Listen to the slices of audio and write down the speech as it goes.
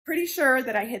pretty sure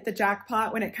that I hit the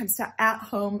jackpot when it comes to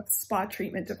at-home spa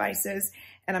treatment devices,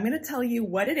 and I'm going to tell you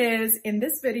what it is in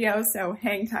this video, so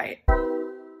hang tight.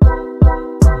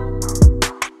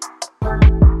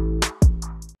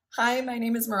 Hi, my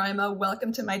name is Marima.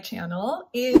 Welcome to my channel.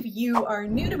 If you are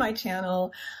new to my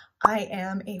channel, I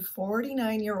am a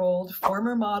 49-year-old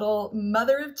former model,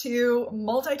 mother of two,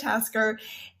 multitasker,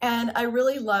 and I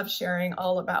really love sharing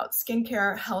all about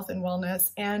skincare, health and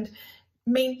wellness, and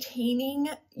maintaining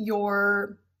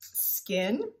your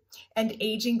skin and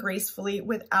aging gracefully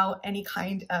without any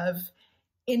kind of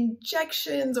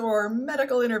injections or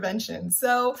medical interventions.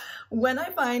 So when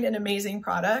I find an amazing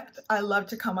product, I love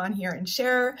to come on here and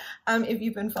share. If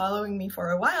you've been following me for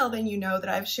a while, then you know that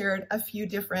I've shared a few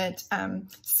different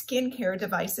skincare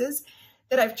devices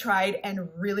that I've tried and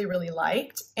really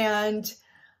liked. And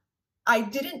I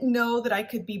didn't know that I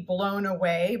could be blown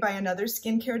away by another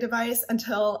skincare device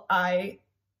until I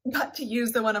got to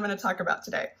use the one I'm going to talk about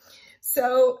today.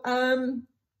 So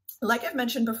like I've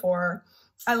mentioned before,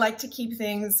 I like to keep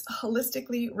things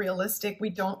holistically realistic.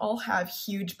 We don't all have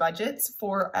huge budgets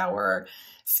for our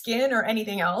skin or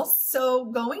anything else. So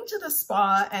going to the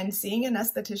spa and seeing an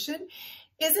esthetician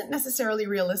isn't necessarily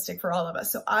realistic for all of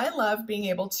us. So I love being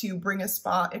able to bring a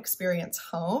spa experience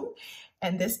home.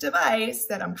 And this device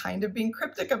that I'm kind of being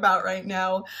cryptic about right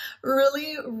now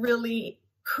really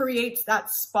creates that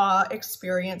spa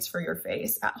experience for your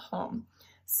face at home.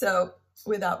 So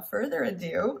without further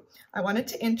ado, I wanted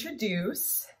to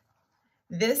introduce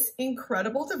this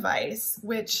incredible device,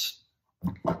 which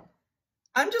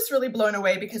I'm just really blown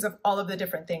away because of all of the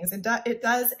different things it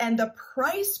does. And the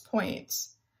price point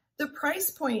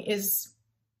is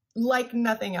like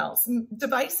nothing else.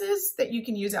 Devices that you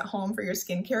can use at home for your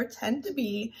skincare tend to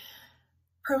be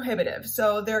prohibitive.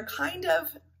 So they're kind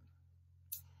of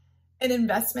an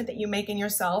investment that you make in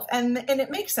yourself. And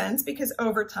it makes sense because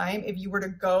over time, if you were to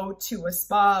go to a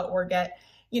spa or get,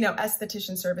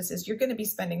 esthetician services, you're going to be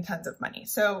spending tons of money.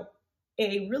 So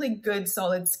a really good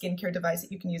solid skincare device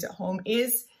that you can use at home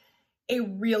is a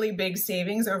really big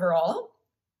savings overall.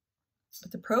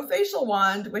 But the ProFacial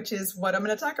Wand, which is what I'm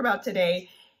going to talk about today,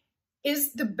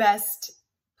 is the best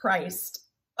priced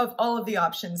of all of the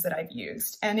options that I've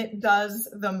used, and it does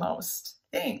the most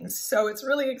things. So it's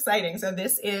really exciting. So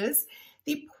this is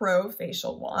the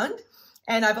ProFacial Wand,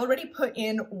 and I've already put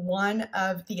in one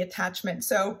of the attachments.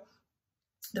 So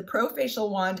the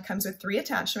ProFacial Wand comes with 3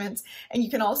 attachments, and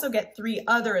you can also get 3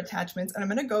 other attachments, and I'm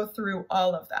going to go through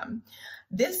all of them.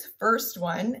 This first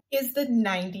one is the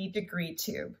 90-degree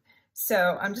tube.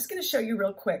 So I'm just going to show you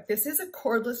real quick. This is a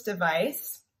cordless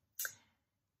device,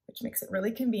 which makes it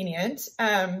really convenient.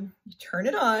 You turn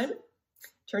it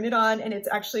on, and it's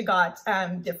actually got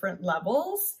different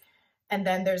levels. And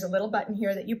then there's a little button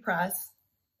here that you press.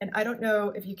 And I don't know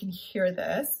if you can hear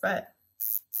this, but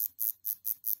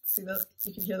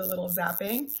you can hear the little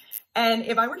zapping. And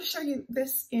if I were to show you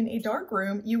this in a dark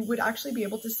room, you would actually be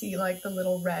able to see like the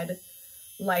little red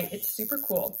light. It's super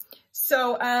cool.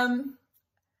 So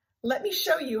let me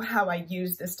show you how I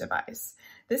use this device.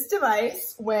 This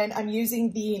device, when I'm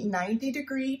using the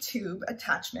 90-degree tube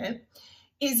attachment,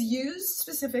 is used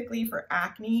specifically for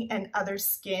acne and other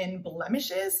skin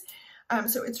blemishes.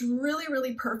 So it's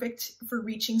really perfect for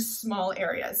reaching small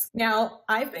areas. Now,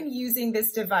 I've been using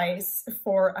this device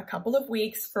for a couple of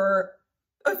weeks for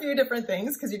a few different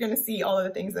things, because you're going to see all of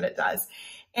the things that it does.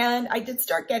 And I did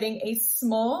start getting a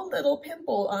small little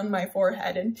pimple on my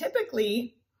forehead, and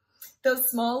typically those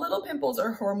small little pimples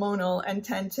are hormonal and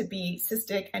tend to be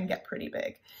cystic and get pretty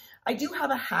big. I do have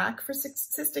a hack for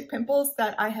cystic pimples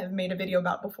that I have made a video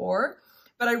about before,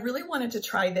 but I really wanted to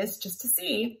try this just to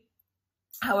see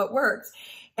how it works.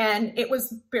 And it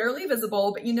was barely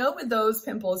visible, but with those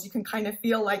pimples, you can kind of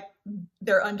feel like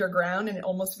they're underground and it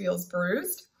almost feels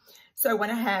bruised. So I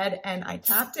went ahead and I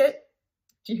tapped it.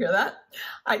 Do you hear that?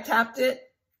 I tapped it,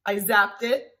 I zapped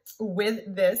it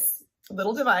with this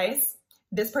little device,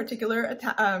 this particular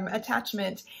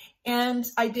attachment, and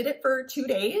I did it for 2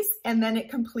 days, and then it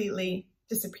completely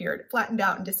disappeared, flattened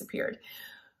out and disappeared.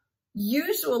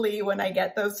 Usually when I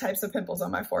get those types of pimples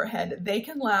on my forehead, they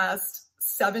can last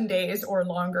 7 days or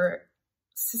longer.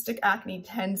 Cystic acne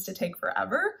tends to take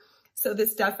forever. So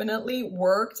this definitely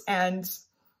worked, and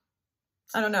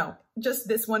I don't know, just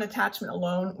this one attachment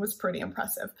alone was pretty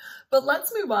impressive. But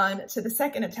let's move on to the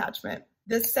second attachment.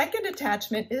 The second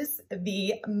attachment is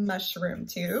the mushroom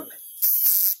tube.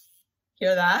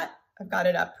 Hear that? I've got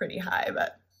it up pretty high,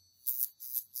 but.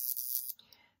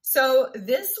 So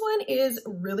this one is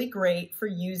really great for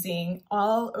using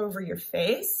all over your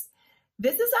face.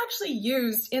 This is actually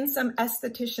used in some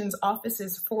estheticians'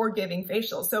 offices for giving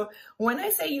facials. So when I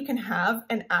say you can have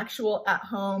an actual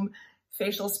at-home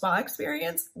facial spa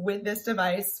experience with this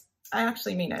device, I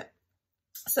actually mean it.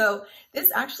 So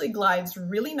this actually glides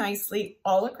really nicely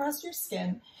all across your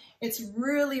skin. It's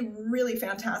really, really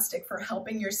fantastic for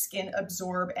helping your skin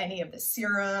absorb any of the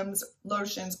serums,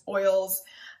 lotions, oils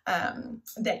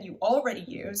that you already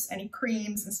use, any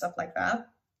creams and stuff like that.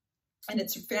 And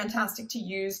it's fantastic to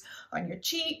use on your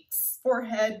cheeks,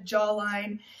 forehead,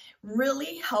 jawline,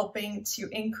 really helping to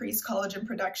increase collagen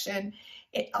production.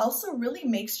 It also really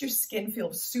makes your skin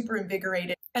feel super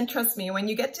invigorated. And trust me, when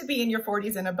you get to be in your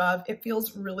 40s and above, it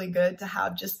feels really good to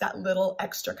have just that little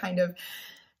extra kind of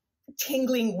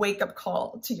tingling wake-up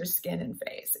call to your skin and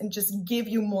face and just give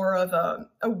you more of a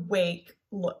awake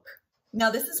look.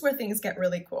 Now, this is where things get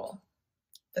really cool.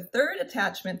 The third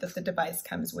attachment that the device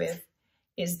comes with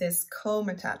is this comb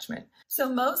attachment. So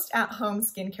most at-home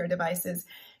skincare devices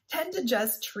tend to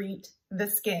just treat the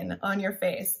skin on your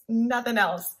face, nothing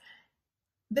else.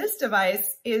 This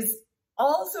device is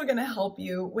also going to help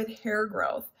you with hair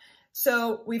growth.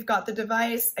 So we've got the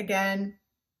device, again,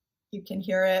 you can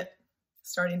hear it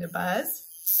starting to buzz.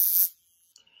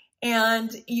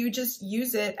 And you just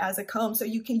use it as a comb. So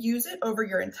you can use it over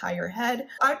your entire head.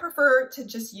 I prefer to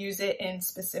just use it in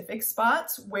specific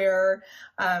spots where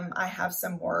I have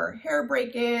some more hair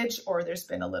breakage or there's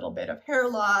been a little bit of hair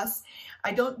loss.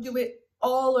 I don't do it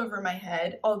all over my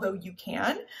head, although you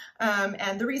can.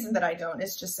 And the reason that I don't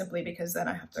is just simply because then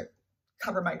I have to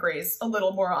cover my grays a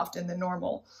little more often than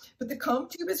normal. But the comb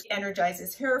tube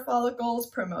energizes hair follicles,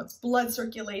 promotes blood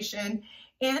circulation,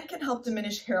 and can help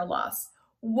diminish hair loss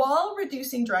while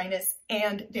reducing dryness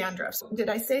and dandruff. So did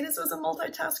I say this was a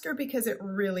multitasker? Because it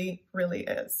really, really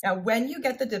is. Now, when you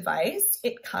get the device,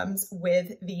 it comes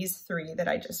with these three that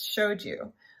I just showed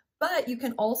you. But you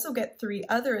can also get 3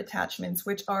 other attachments,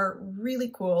 which are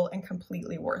really cool and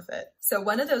completely worth it. So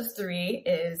one of those 3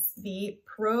 is the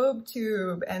probe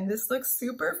tube, and this looks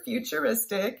super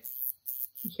futuristic.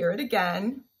 You hear it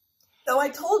again. So I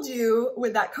told you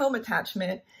with that comb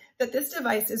attachment that this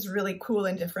device is really cool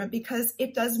and different because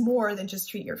it does more than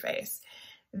just treat your face.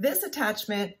 This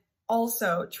attachment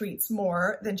also treats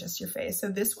more than just your face. So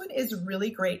this one is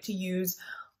really great to use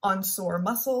on sore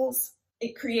muscles.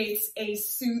 It creates a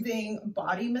soothing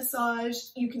body massage.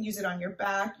 You can use it on your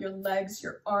back, your legs,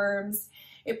 your arms.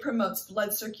 It promotes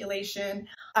blood circulation.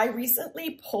 I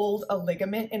recently pulled a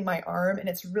ligament in my arm and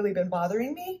it's really been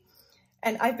bothering me.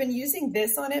 And I've been using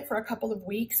this on it for a couple of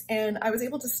weeks and I was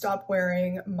able to stop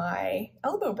wearing my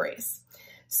elbow brace.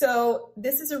 So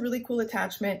this is a really cool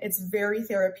attachment. It's very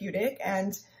therapeutic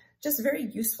and just very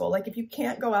useful. Like if you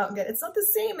can't go out and it's not the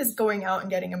same as going out and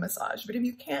getting a massage, but if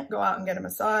you can't go out and get a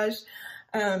massage,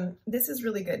 this is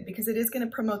really good because it is going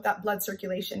to promote that blood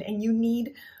circulation, and you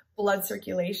need blood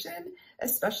circulation,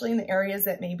 especially in the areas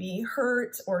that may be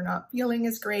hurt or not feeling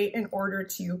as great, in order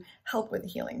to help with the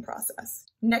healing process.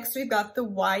 Next, we've got the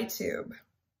Y tube.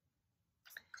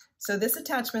 So this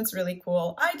attachment's really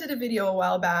cool. I did a video a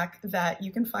while back that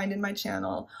you can find in my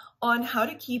channel on how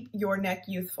to keep your neck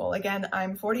youthful. Again,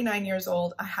 I'm 49 years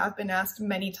old. I have been asked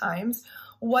many times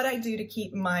what I do to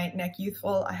keep my neck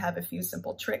youthful. I have a few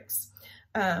simple tricks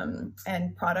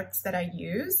and products that I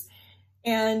use.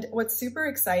 And what's super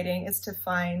exciting is to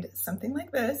find something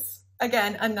like this.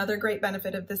 Again, another great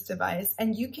benefit of this device,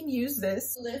 and you can use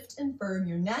this to lift and firm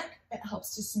your neck. It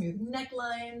helps to smooth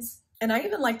necklines. And I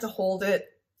even like to hold it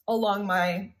along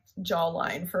my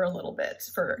jawline for a little bit,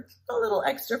 for a little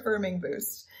extra firming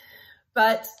boost.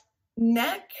 But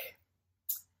neck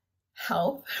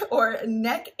health or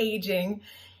neck aging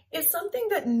is something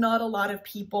that not a lot of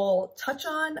people touch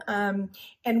on.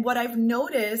 And what I've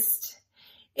noticed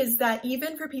is that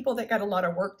even for people that got a lot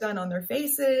of work done on their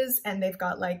faces and they've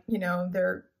got like, you know,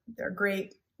 their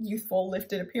great youthful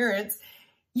lifted appearance,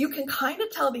 you can kind of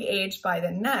tell the age by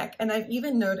the neck. And I've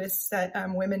even noticed that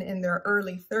women in their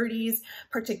early 30s,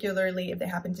 particularly if they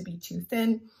happen to be too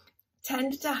thin,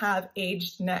 tend to have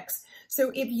aged necks.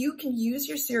 So if you can use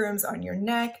your serums on your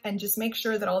neck and just make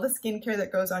sure that all the skincare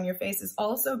that goes on your face is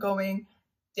also going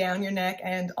down your neck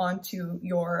and onto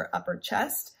your upper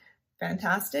chest,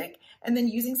 fantastic. And then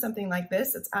using something like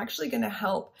this, it's actually going to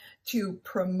help to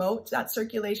promote that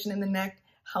circulation in the neck,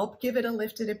 help give it a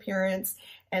lifted appearance,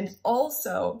 and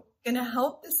also going to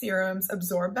help the serums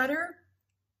absorb better.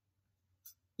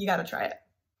 You got to try it.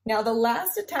 Now, the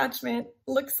last attachment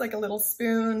looks like a little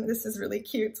spoon. This is really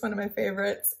cute. It's one of my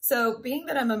favorites. So being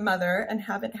that I'm a mother and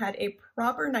haven't had a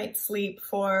proper night's sleep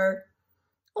for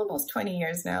almost 20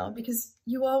 years now, because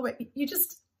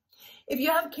if you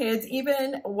have kids,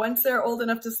 even once they're old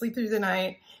enough to sleep through the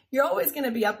night, you're always going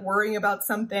to be up worrying about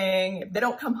something. They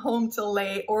don't come home till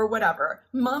late or whatever.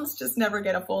 Moms just never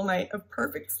get a full night of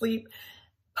perfect sleep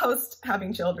post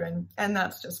having children, and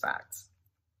that's just facts.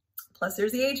 Plus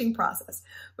there's the aging process,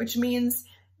 which means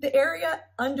the area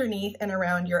underneath and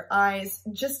around your eyes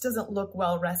just doesn't look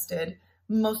well rested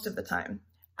most of the time.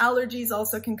 Allergies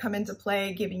also can come into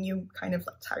play, giving you kind of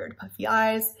like tired, puffy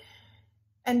eyes.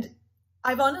 And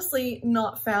I've honestly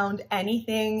not found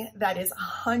anything that is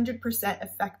 100%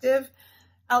 effective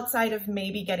outside of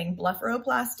maybe getting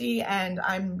blepharoplasty, and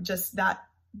I'm just the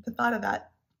thought of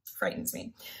that frightens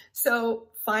me. So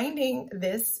finding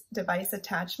this device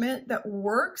attachment that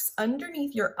works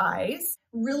underneath your eyes,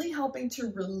 really helping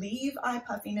to relieve eye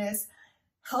puffiness,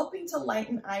 helping to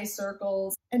lighten eye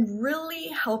circles, and really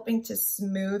helping to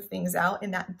smooth things out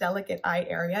in that delicate eye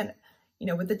area. And, you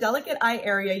know, with the delicate eye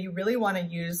area, you really want to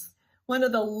use one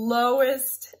of the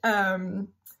lowest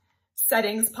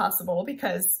settings possible,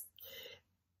 because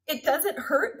it doesn't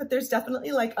hurt, but there's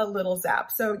definitely like a little zap.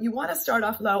 So you want to start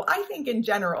off low. I think in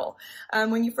general,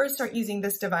 when you first start using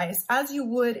this device, as you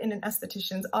would in an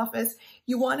esthetician's office,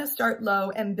 you want to start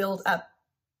low and build up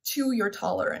to your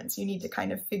tolerance. You need to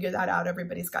kind of figure that out.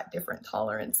 Everybody's got different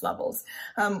tolerance levels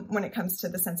when it comes to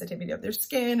the sensitivity of their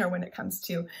skin, or when it comes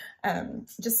to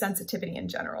just sensitivity in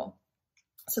general.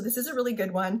 So this is a really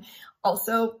good one.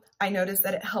 Also, I noticed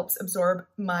that it helps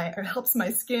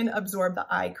my skin absorb the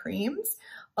eye creams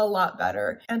a lot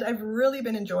better. And I've really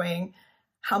been enjoying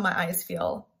how my eyes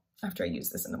feel after I use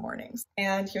this in the mornings.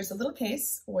 And here's a little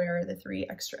case where the 3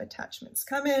 extra attachments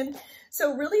come in.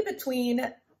 So really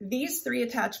between these 3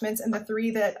 attachments and the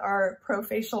 3 that are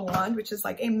ProFacial Wand, which is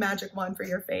like a magic wand for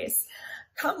your face,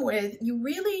 come with, you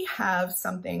really have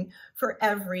something for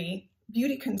every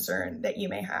beauty concern that you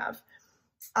may have.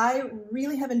 I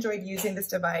really have enjoyed using this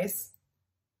device.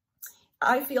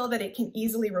 I feel that it can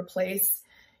easily replace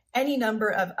any number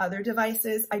of other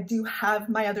devices. I do have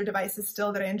my other devices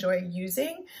still that I enjoy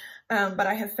using, but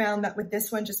I have found that with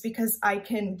this one, just because I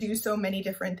can do so many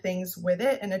different things with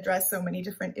it and address so many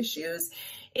different issues,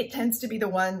 it tends to be the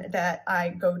one that I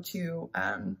go to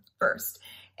first.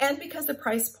 And because the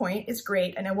price point is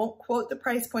great, and I won't quote the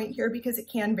price point here because it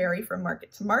can vary from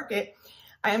market to market,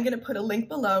 I am going to put a link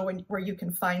below where you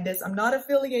can find this. I'm not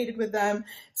affiliated with them.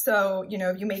 So, you know,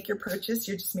 if you make your purchase,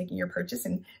 you're just making your purchase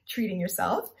and treating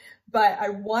yourself. But I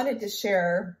wanted to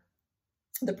share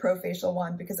the ProFacial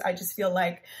Wand because I just feel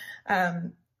like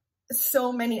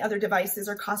so many other devices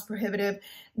are cost prohibitive.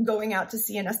 Going out to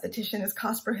see an esthetician is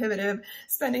cost prohibitive.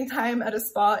 Spending time at a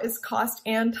spa is cost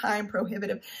and time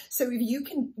prohibitive. So if you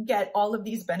can get all of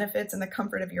these benefits in the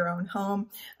comfort of your own home,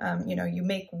 you know, you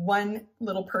make one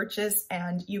little purchase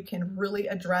and you can really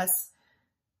address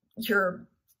your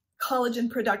collagen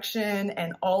production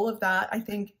and all of that, I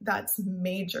think that's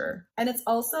major. And it's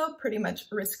also pretty much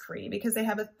risk-free because they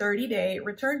have a 30-day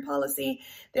return policy.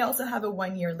 They also have a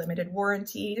 1-year limited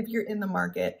warranty. If you're in the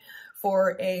market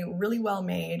for a really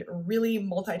well-made, really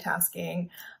multitasking,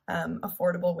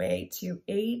 affordable way to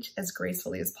age as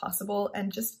gracefully as possible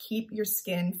and just keep your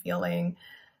skin feeling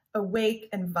awake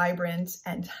and vibrant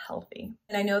and healthy.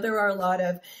 And I know there are a lot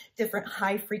of different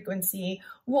high frequency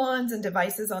wands and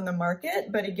devices on the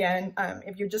market, but again,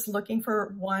 if you're just looking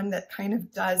for one that kind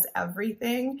of does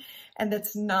everything and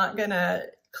that's not gonna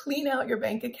clean out your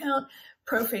bank account,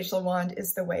 ProFacial Wand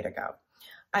is the way to go.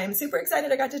 I'm super excited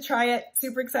I got to try it,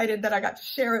 super excited that I got to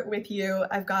share it with you.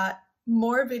 I've got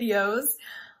more videos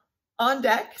on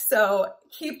deck, so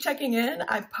keep checking in.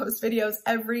 I post videos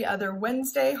every other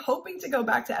Wednesday, hoping to go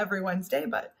back to every Wednesday,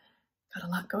 but got a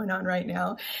lot going on right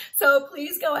now. So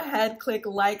please go ahead, click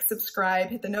like, subscribe,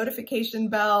 hit the notification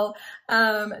bell,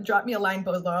 drop me a line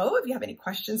below if you have any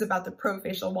questions about the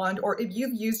ProFacial Wand, or if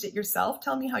you've used it yourself,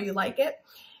 tell me how you like it.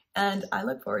 And I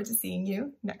look forward to seeing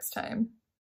you next time.